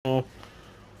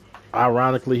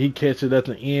Ironically, he catch it at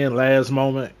the end, last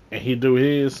moment, and he do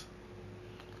his.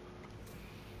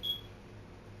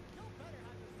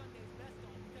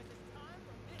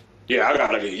 Yeah, I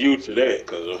gotta get used to that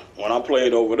because when I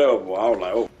played over there, boy, I was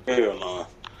like, oh hell no,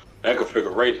 that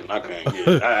configuration I can't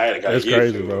get. I had to got That's used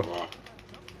crazy, to it, bro. bro.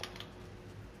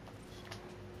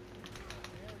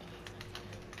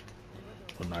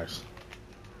 But nice.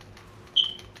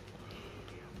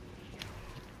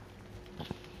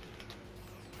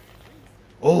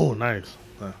 Oh, nice.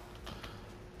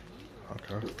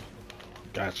 Okay,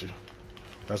 got you.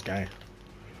 That's game.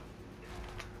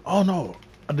 Oh no,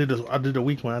 I did this. I did the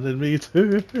weak one. I didn't mean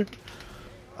to.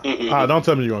 Don't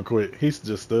tell me you're gonna quit. He's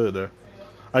just stood there.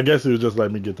 I guess he was just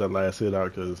letting me get that last hit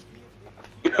out because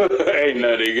Ain't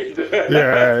nothing.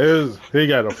 yeah, it was. He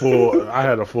got a full. I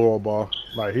had a full ball.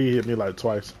 Like he hit me like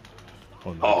twice.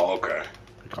 Oh no, Oh, okay.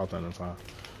 he caught that in time.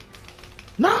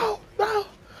 No, no.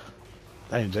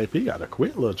 Dang, JP got a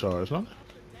quick little charge, don't he?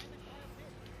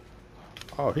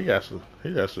 Oh, he actually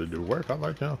do work. I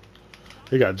like him.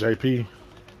 He got JP.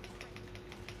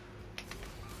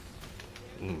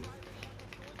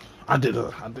 I did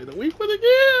a weak one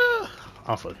again.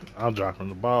 I'm dropping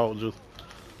the ball just.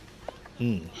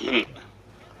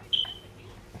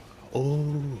 Oh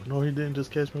no, he didn't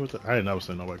just catch me with that. I ain't never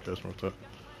seen nobody catch me with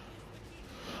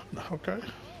that. Okay.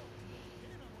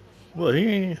 Well,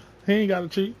 he ain't got to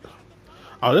cheat.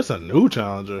 Oh, this a new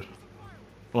challenger.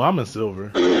 Well, I'm in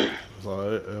silver,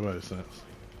 so it makes sense.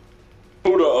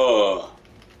 Who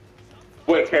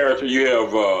what character you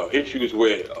have issues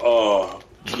with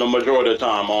the majority of the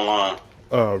time online?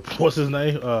 What's his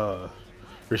name?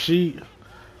 Rashid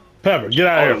Pepper. Get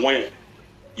out Oh, of the win.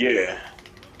 Yeah. here.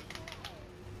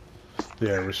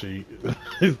 Yeah, Rashid.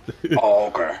 Oh,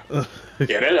 okay.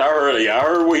 Yeah, I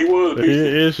heard what he was. He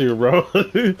an issue, bro.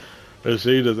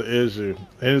 Rashid is an issue.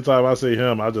 Anytime I see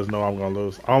him, I just know I'm gonna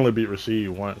lose. I only beat Rashid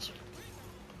once.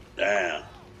 Damn.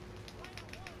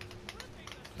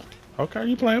 Okay,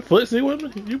 you playing footsie with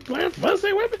me? You playing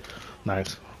footsie with me?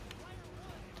 Nice.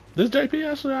 This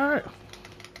JP actually alright.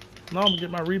 Now I'm gonna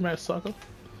get my rematch, sucker.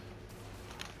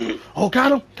 Oh,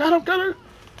 got him! Got him! Got him!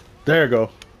 There you go.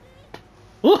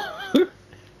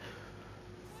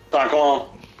 Cyclone.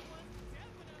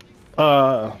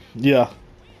 Yeah.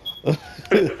 I'm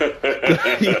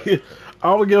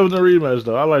gonna give him the rematch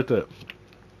though. I like that.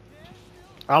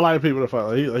 I like people to fight.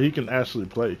 Like, he can actually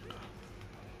play.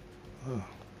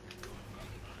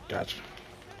 Gotcha.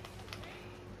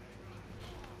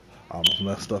 I almost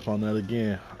messed up on that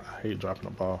again. I hate dropping the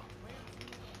ball.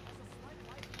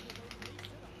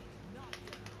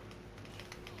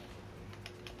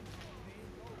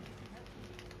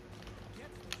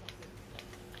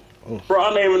 Oh. Bro, I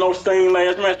didn't even know Sting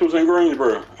last match was in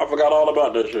Greensboro. I forgot all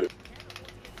about that shit.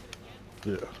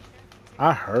 Yeah.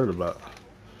 I heard about it.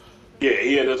 Yeah,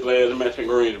 he had his last match in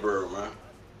Greensboro, man.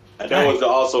 And that was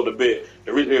also the big,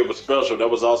 the reason it was special, that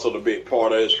was also the big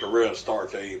part of his career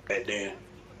start back then.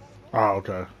 Oh,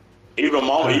 okay. Even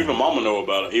mama know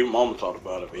about it. Even mama talked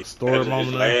about it. Story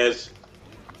mama last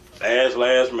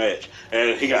match.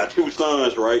 And he got two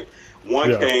sons, right?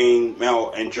 One came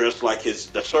out and dressed like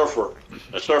the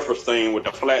surfer's thing with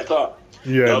the flat top.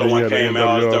 Yeah, the other one came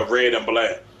out as NWO. the red and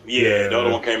black. Yeah, the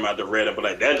other one came out the red and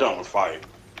black. That joint was fire.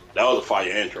 That was a fire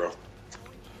intro.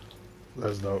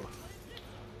 That's dope.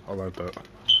 I like that.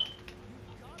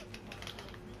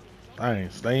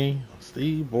 Dang,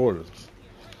 Steve Borders.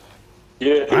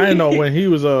 Yeah. I didn't know when he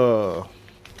was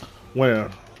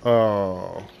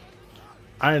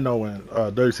I didn't know when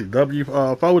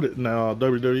WCW folded. Now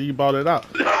WWE bought it out.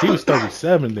 He was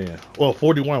 37 then. Well,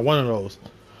 41. One of those.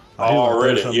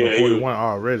 Already, yeah. 41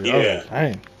 already. Yeah. I was like,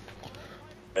 dang.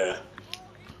 Yeah.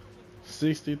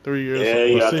 63 years.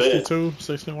 Yeah, 62,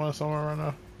 61 somewhere right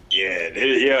now. Yeah.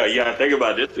 Think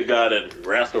about it. This the guy that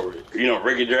wrestled,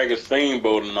 Ricky Dragon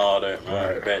Steamboat and all that,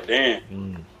 man. Right. Back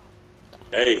then.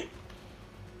 Hey.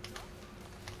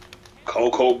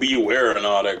 Coco Beware and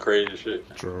all that crazy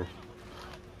shit. True.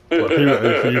 But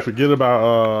if you forget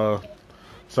about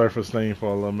Surface Thing for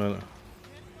a little minute.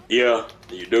 Yeah,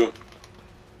 you do.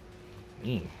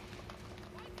 Yeah,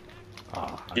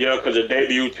 because the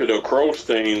debut to the Crow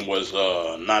Sting was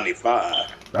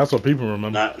 95. That's what people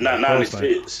remember. Not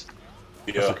 96.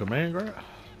 Yeah. That's a command grab?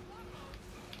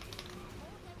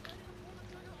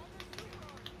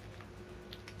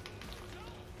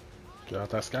 Get out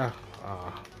that sky.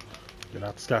 Get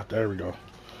out the sky. There we go.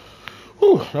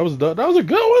 Whew, that was a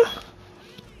good one.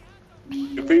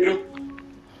 You beat him?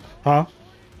 Huh?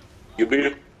 You beat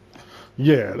him?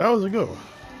 Yeah, that was a good one.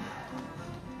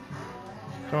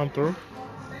 Come through.